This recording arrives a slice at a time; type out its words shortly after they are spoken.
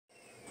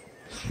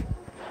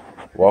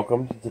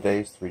Welcome to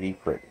today's 3D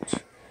print.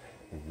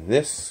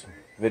 This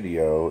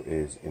video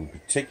is in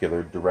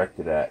particular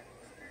directed at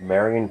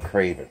Marion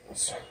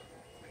Cravens.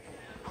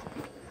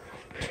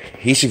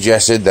 He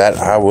suggested that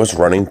I was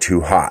running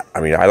too hot.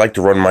 I mean, I like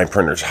to run my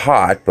printers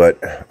hot,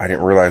 but I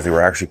didn't realize they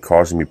were actually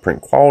causing me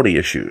print quality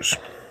issues.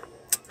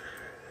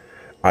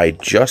 I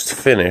just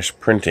finished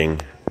printing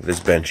this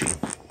benchy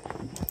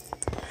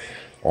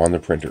on the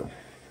printer.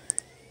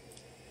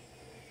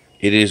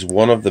 It is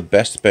one of the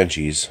best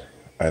benchies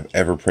I've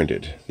ever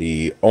printed.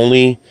 I've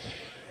only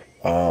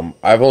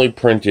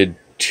printed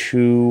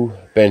 2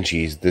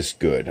 benchies this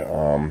good.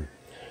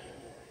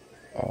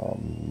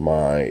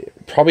 My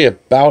probably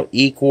about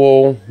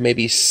equal,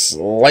 maybe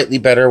slightly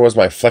better, was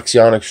my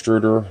Flexion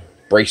extruder,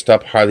 braced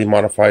up, highly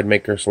modified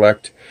maker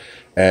select,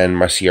 and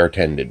my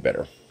CR-10 did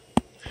better.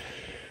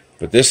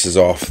 But this is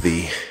off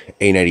the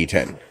Anet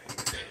E10,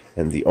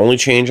 and the only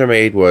change I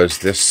made was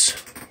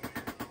this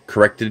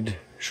corrected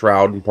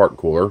shroud and part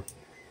cooler,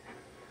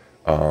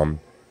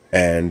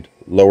 and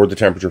lowered the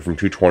temperature from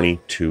 220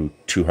 to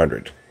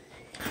 200.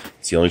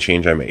 It's the only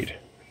change I made.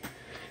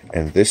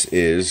 And this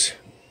is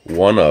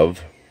one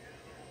of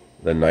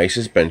the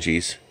nicest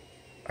benchies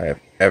I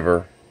have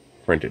ever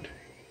printed.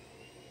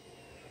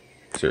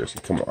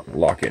 Seriously, come on,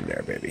 lock in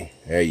there, baby.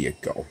 There you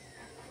go.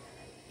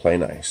 Play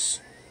nice.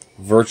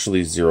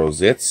 Virtually zero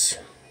zits.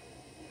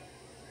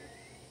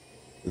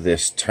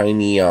 This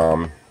tiny,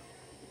 there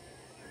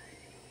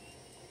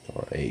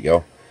you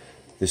go.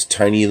 This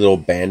tiny little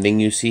banding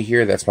you see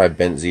here, that's my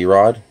bent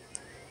Z-rod.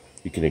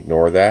 You can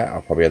ignore that.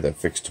 I'll probably have that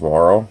fixed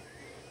tomorrow.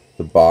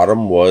 The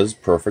bottom was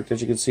perfect,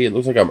 as you can see. It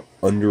looks like I'm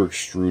under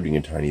extruding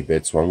a tiny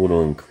bit, so I'm going to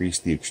increase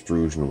the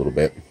extrusion a little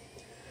bit.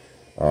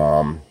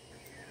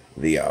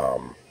 That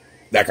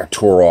got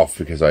tore off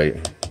because I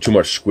too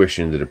much squish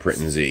into the print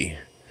in Z,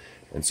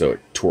 and so it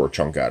tore a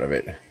chunk out of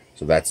it.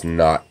 So that's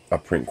not a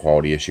print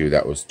quality issue.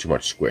 That was too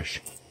much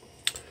squish.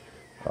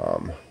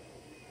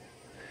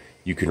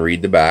 You can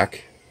read the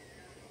back.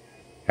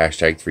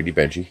 Hashtag 3D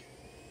Benchy.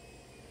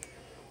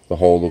 The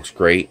hole looks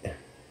great.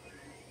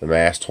 The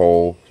mast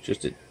hole,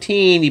 just a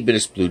teeny bit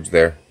of splooge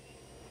there.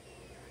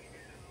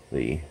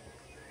 The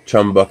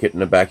chum bucket in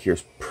the back here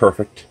is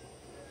perfect.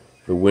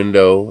 The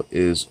window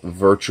is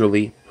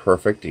virtually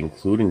perfect,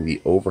 including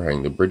the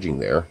overhang, the bridging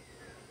there.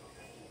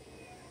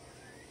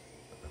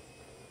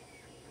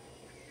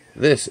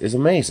 This is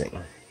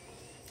amazing.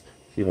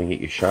 See if I can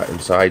get you shot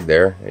inside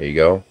there. There you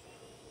go.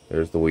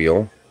 There's the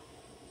wheel.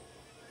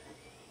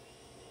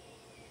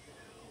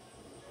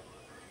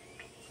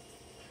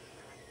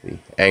 The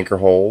anchor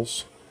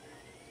holes,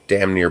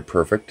 damn near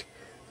perfect.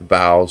 The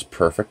bow's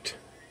perfect.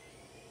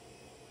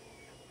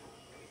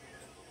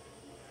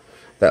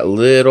 That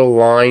little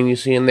line you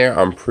see in there,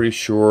 I'm pretty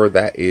sure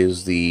that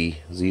is the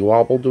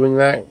Z-wobble doing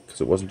that, because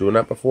it wasn't doing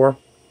that before.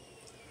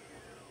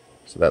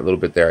 So that little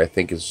bit there, I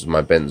think, is my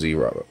bent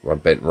Z-rod, my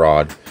bent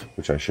rod,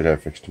 which I should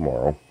have fixed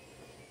tomorrow.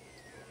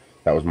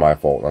 That was my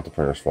fault, not the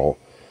printer's fault.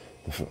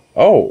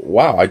 Oh,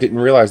 wow, I didn't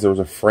realize there was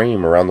a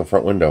frame around the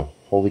front window.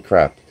 Holy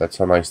crap, that's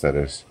how nice that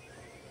is.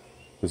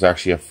 There's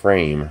actually a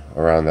frame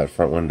around that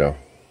front window.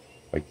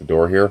 Like the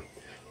door here,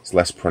 it's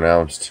less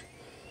pronounced.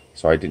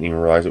 So I didn't even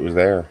realize it was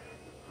there.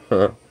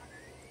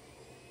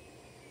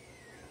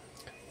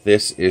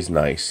 This is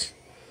nice.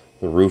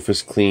 The roof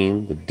is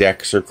clean, the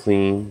decks are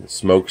clean, the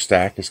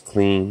smokestack is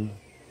clean.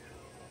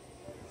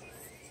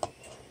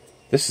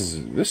 This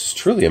is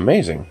truly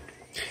amazing.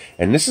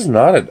 And this is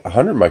not at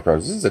 100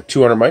 microns, this is at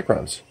 200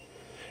 microns.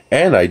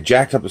 And I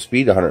jacked up the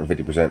speed to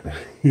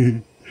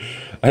 150%.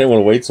 I didn't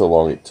want to wait so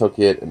long. It took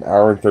it 1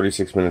 hour and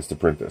 36 minutes to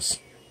print this.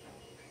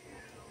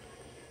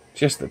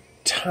 Just the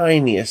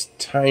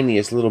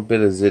tiniest little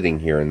bit of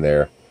zitting here and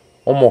there.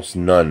 Almost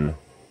none.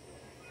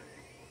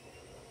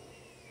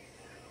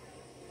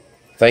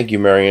 Thank you,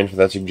 Marion, for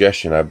that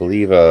suggestion. I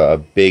believe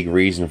a big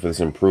reason for this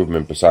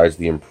improvement, besides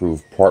the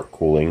improved part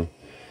cooling,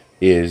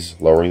 is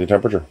lowering the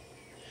temperature.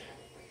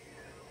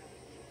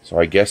 So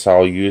I guess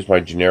I'll use my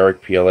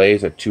generic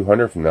PLAs at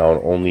 200 from now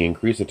and only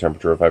increase the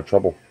temperature if I have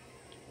trouble.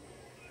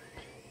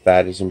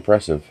 That is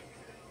impressive.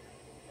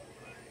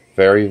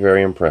 Very,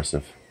 very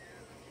impressive.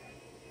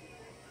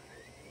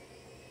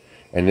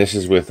 And this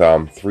is with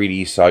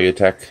 3D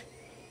Solutech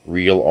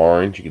Real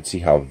Orange. You can see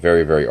how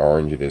very, very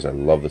orange it is. I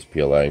love this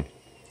PLA.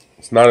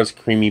 It's not as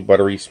creamy,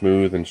 buttery,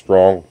 smooth, and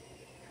strong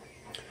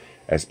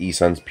as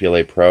Esun's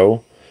PLA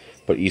Pro,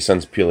 but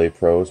Esun's PLA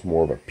Pro is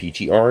more of a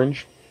peachy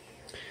orange,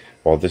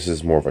 while this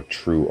is more of a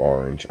true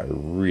orange. I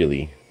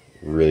really,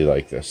 really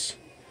like this.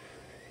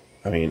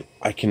 I mean,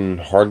 I can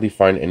hardly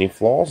find any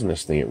flaws in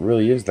this thing. It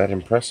really is that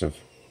impressive.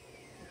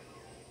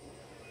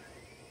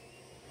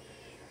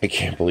 I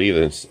can't believe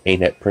this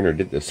Anet printer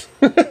did this.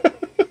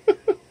 It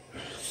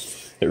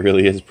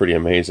really is pretty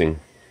amazing.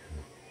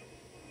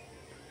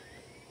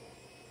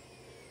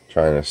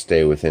 Trying to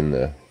stay within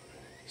the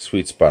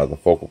sweet spot of the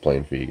focal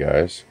plane for you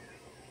guys.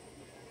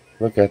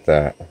 Look at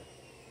that.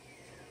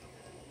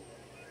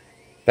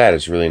 That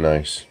is really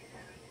nice.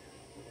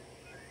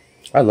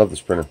 I love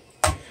this printer.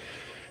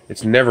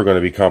 It's never going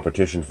to be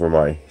competition for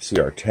my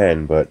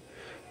CR-10, but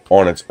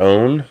on its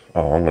own,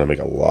 oh, I'm going to make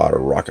a lot of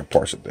rocket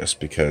parts of this,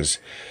 because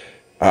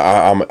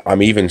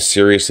I'm even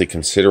seriously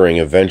considering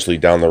eventually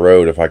down the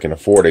road, if I can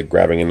afford it,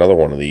 grabbing another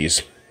one of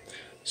these,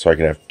 so I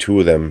can have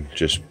 2 of them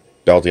just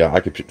belting out.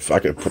 I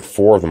could put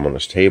 4 of them on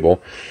this table.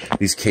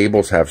 These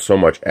cables have so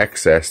much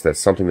excess. That's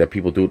something that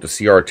people do with the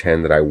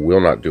CR-10 that I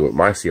will not do with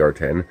my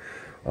CR-10,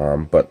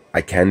 but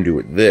I can do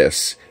with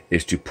this,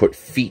 is to put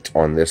feet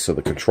on this so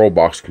the control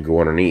box can go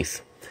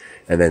underneath.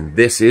 And then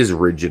this is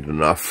rigid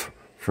enough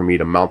for me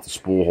to mount the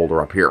spool holder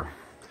up here.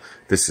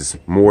 This is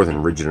more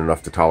than rigid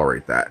enough to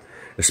tolerate that,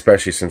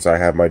 especially since I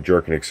have my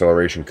jerk and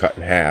acceleration cut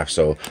in half,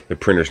 so the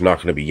printer's not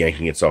going to be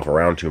yanking itself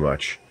around too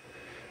much.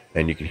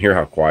 And you can hear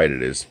how quiet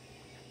it is.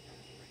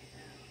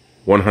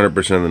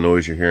 100% of the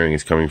noise you're hearing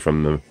is coming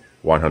from the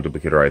One-Hot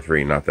Duplicator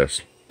i3, not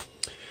this.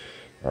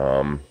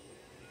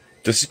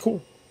 This is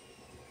cool.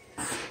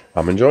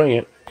 I'm enjoying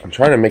it. I'm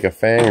trying to make a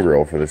fan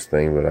grill for this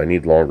thing, but I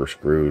need longer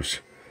screws.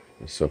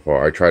 So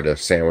far, I tried to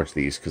sandwich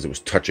these because it was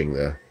touching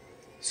the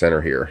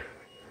center here.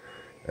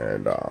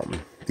 And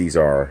these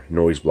are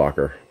noise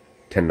blocker,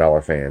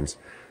 $10 fans.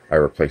 I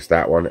replaced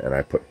that one, and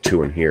I put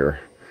 2 in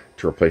here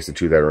to replace the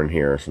 2 that are in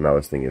here. So now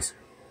this thing is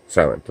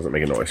silent, doesn't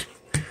make a noise.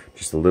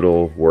 Just a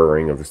little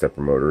whirring of the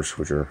stepper motors,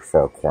 which are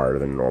far quieter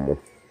than normal.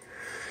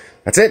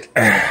 That's it.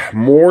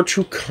 More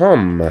to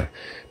come.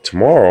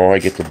 Tomorrow I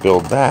get to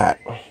build that.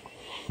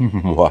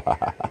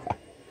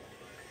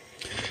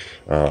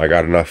 I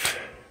got enough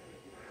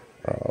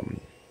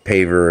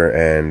paver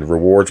and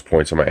rewards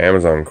points on my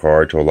Amazon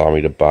card to allow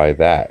me to buy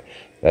that.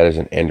 That is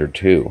an Ender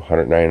 2,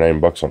 199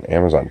 bucks on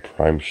Amazon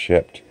Prime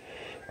shipped.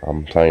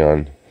 I'm planning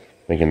on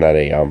making that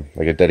a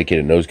like a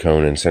dedicated nose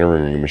cone and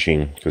centering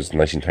machine, because it's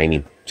nice and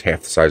tiny. It's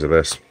half the size of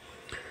this.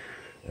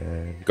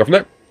 And go from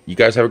there. You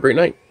guys have a great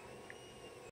night.